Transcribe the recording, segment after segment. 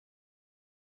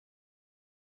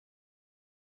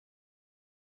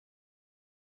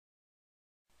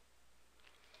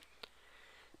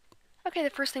Okay, the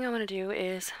first thing I want to do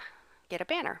is get a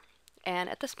banner. And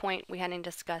at this point, we hadn't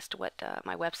discussed what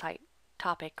my website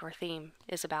topic or theme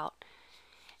is about.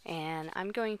 And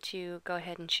I'm going to go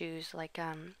ahead and choose like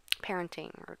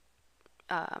parenting or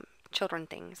children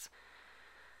things.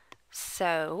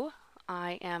 So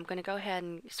I am going to go ahead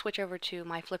and switch over to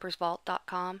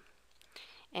myflippersvault.com,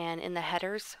 and in the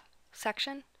headers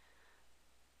section,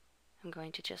 I'm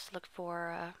going to just look for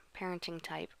a parenting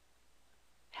type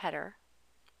header.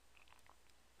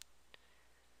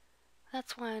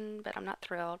 That's one, but I'm not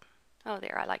thrilled. Oh,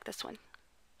 there, I like this one.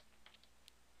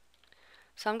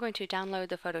 So I'm going to download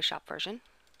the Photoshop version.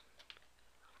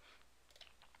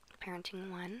 Parenting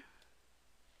 1.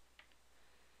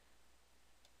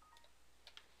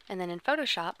 And then in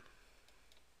Photoshop,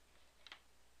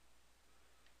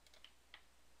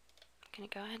 I'm going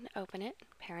to go ahead and open it,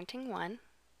 Parenting 1.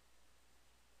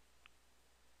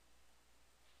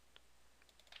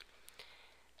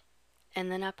 And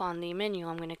then up on the menu,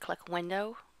 I'm going to click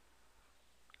Window,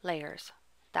 Layers.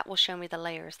 That will show me the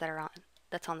layers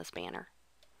that's on this banner.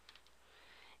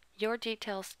 Your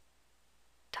details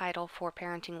title for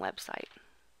parenting website.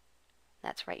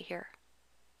 That's right here.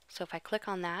 So if I click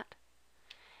on that,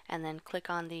 and then click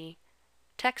on the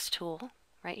text tool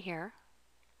right here,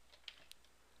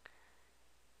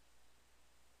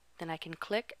 then I can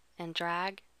click and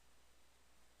drag.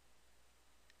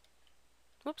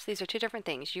 Whoops, these are two different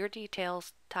things. Your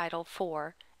details title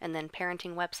for, and then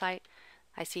parenting website.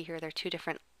 I see here they're two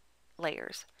different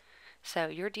layers. So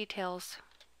your details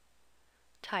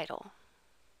title.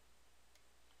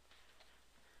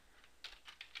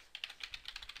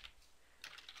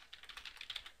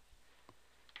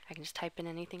 I can just type in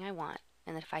anything I want.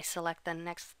 And if I select the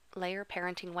next layer,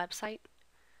 parenting website,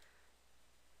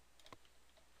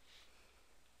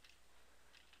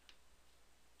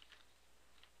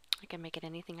 I can make it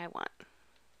anything I want.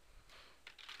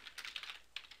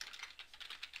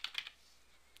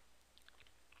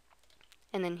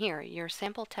 And then here, your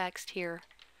sample text here,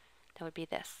 that would be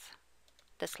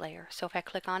this layer. So if I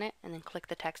click on it and then click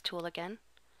the text tool again,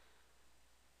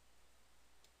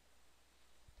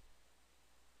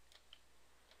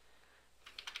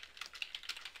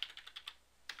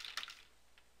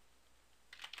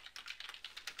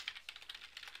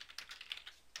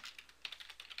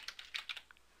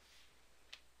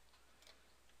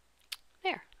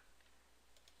 there.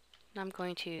 And I'm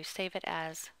going to save it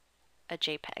as a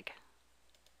JPEG.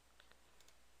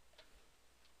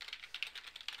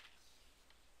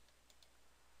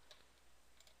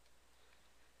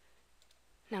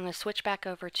 Now I'm going to switch back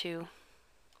over to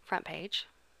front page.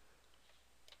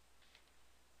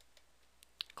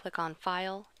 Click on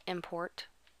File, Import,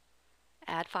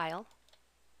 Add File.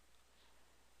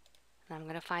 And I'm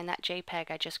going to find that JPEG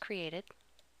I just created.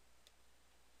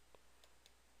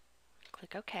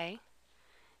 Click OK.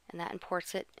 And that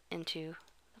imports it into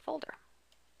the folder.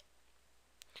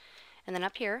 And then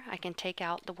up here, I can take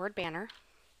out the word banner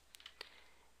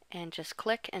and just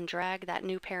click and drag that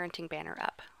new parenting banner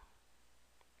up.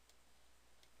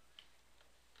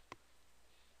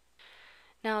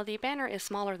 Now the banner is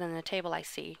smaller than the table I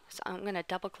see, so I'm going to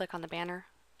double click on the banner,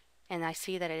 and I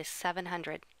see that it is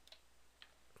 700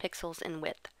 pixels in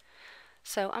width.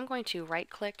 So I'm going to right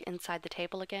click inside the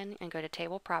table again and go to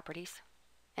Table Properties,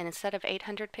 and instead of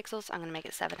 800 pixels, I'm going to make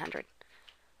it 700.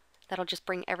 That'll just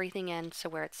bring everything in so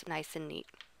where it's nice and neat.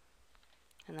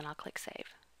 And then I'll click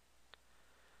Save.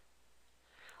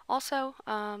 Also,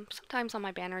 sometimes on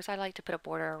my banners I like to put a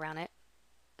border around it.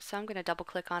 So I'm going to double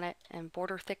click on it, and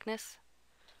border thickness,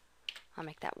 I'll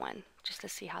make that 1 just to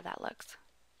see how that looks.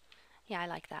 Yeah, I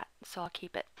like that, so I'll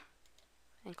keep it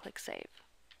and click Save.